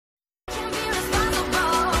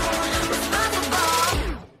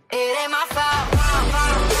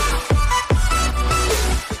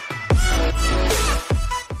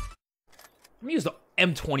me use the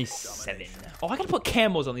M27. Oh, I gotta put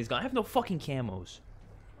camos on these guns. I have no fucking camos.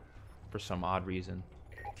 For some odd reason.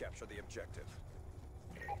 Capture the objective.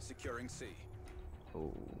 Securing C.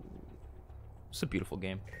 Oh. It's a beautiful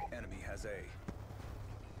game. Enemy has A.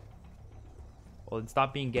 Well, then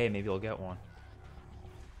stop being gay. Maybe I'll get one.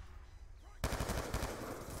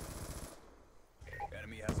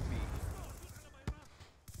 Enemy has B.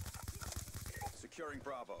 Securing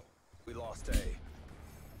Bravo. We lost A.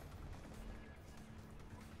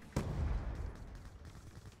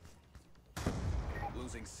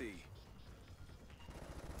 Losing C.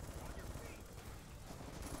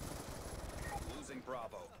 Losing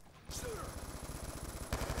Bravo. Shooter.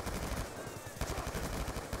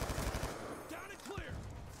 Down and clear.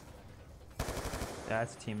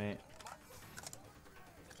 That's a teammate.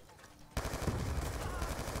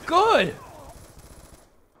 Good.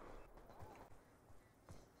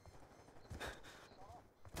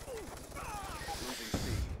 Losing C.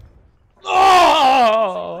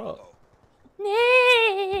 Oh!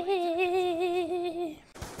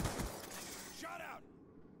 Shot out.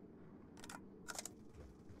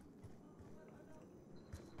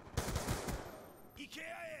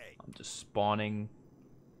 EKIA. I'm just spawn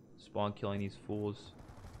killing these fools.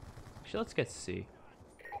 Actually, let's get C.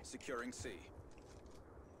 Securing C.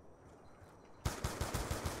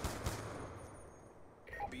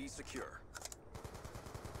 B secure.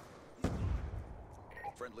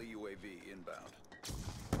 Friendly UAV inbound.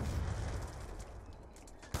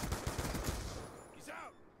 He's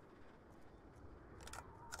out.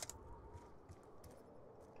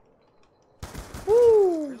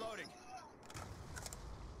 Woo! Reloading.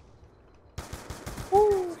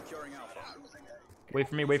 Woo! Securing Alpha. Wait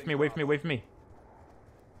for me, wait for me, wait for me, wait for me.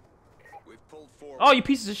 We've pulled forward. Oh, you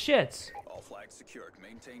pieces of shit! All flags secured.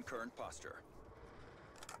 Maintain current posture.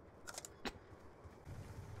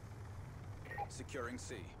 Securing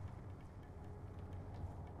C.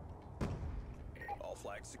 All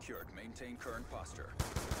flags secured. Maintain current posture.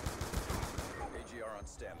 AGR on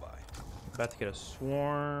standby. About to get a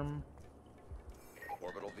swarm.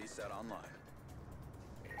 Orbital VSAT online.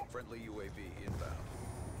 Friendly UAV inbound.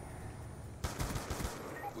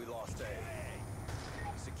 We lost A.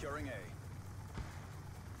 Securing A.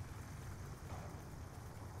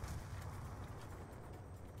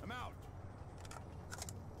 I'm out.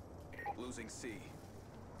 Losing C.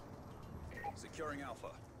 Securing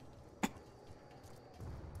Alpha.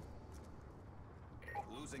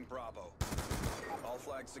 Losing Bravo. All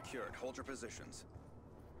flags secured. Hold your positions.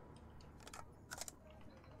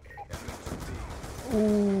 Enemy took B.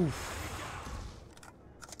 Oof.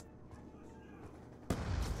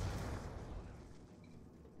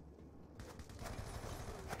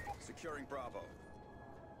 Securing Bravo.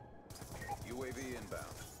 UAV inbound.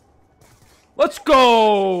 Let's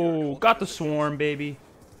go! Got the swarm, baby.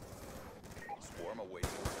 Swarm awaiting.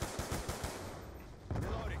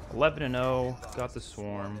 11-0. Got the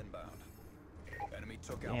swarm. Inbound. Enemy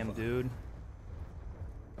took Damn, Alpha. dude.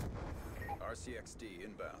 RCXD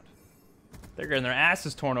inbound. They're getting their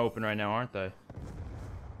asses torn open right now, aren't they?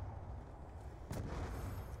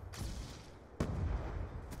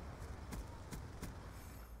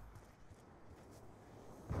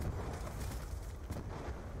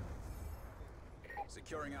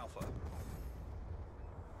 Securing Alpha.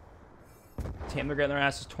 Damn, they're getting their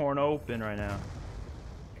asses torn open right now.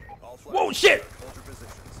 All flags Whoa, shit! secured. Hold your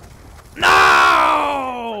positions. No!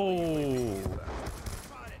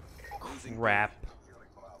 Losing Crap.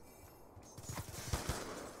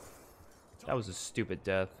 That was a stupid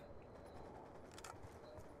death.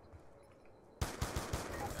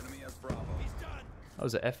 Enemy has Bravo. He's done. That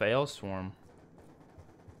was a FAL swarm.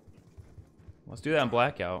 Let's do that in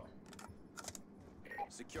Blackout.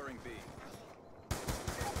 Securing B.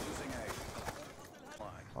 Losing A.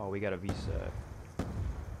 Line. Oh, we got a VSAT.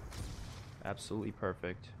 Absolutely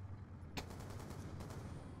perfect.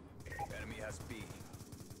 Enemy has B.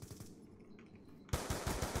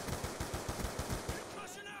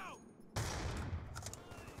 Concussion out.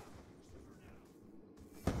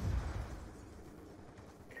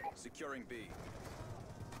 Securing B.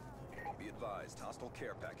 Be advised, hostile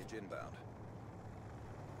care package inbound.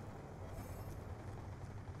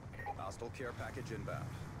 Hostile care package inbound.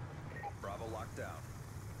 Bravo locked down.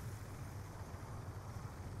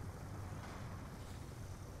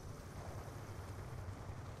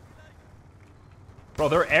 Bro,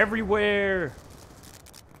 they're everywhere.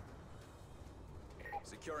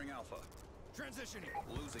 Securing Alpha. Transitioning.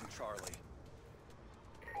 Losing Charlie.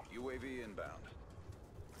 UAV inbound.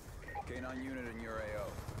 K9 unit in your AO.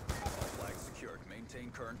 All flags secured. Maintain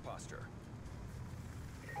current posture.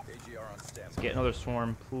 AGR on standby. Let's get another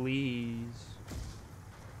swarm, please.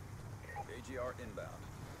 AGR inbound.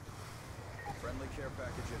 Friendly care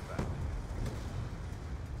package inbound.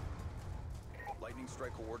 Lightning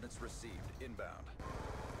strike coordinates received. Inbound.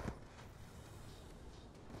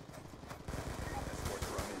 Escorts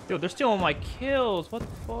run inbound. Dude, they're stealing my kills. What the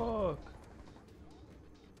fuck?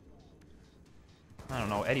 I don't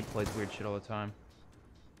know. Eddie plays weird shit all the time.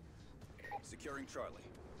 Securing Charlie.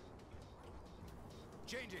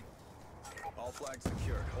 Changing. All flags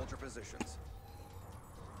secured. Hold your positions.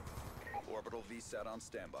 Orbital VSAT on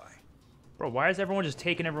standby. Bro, why is everyone just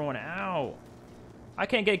taking everyone out? I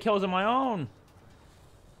can't get kills on my own.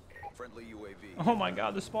 Friendly UAV. Oh my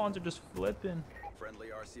god, the spawns are just flipping. Friendly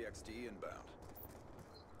RCXD inbound.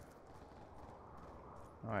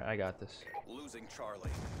 Alright, I got this. Losing Charlie.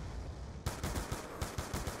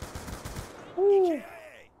 Woo.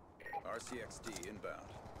 RCXD inbound.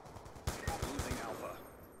 Losing Alpha.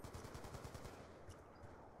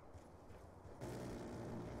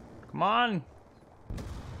 Come on.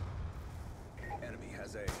 Enemy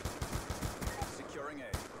has A. Securing A.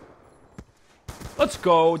 Let's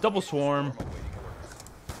go. Double swarm. Awaiting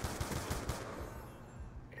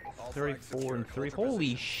orders. All 34 flags and secured. 3. Hold your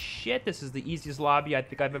Holy position. shit, this is the easiest lobby I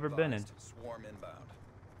think I've ever been in. Advised. Swarm inbound.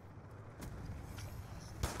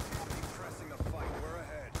 Keep pressing the fight. We're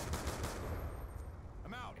ahead.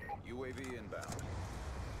 I'm out. UAV inbound.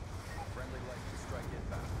 Friendly lightning strike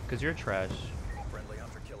inbound. Because you're trash. Friendly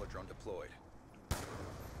hunter-killer drone deployed.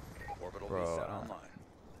 Orbital Bro, VSAT online.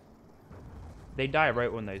 They die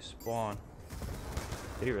right when they spawn.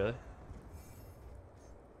 Did he really?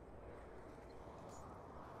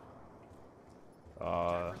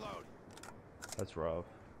 That's rough.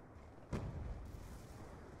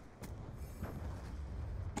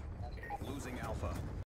 Losing Alpha.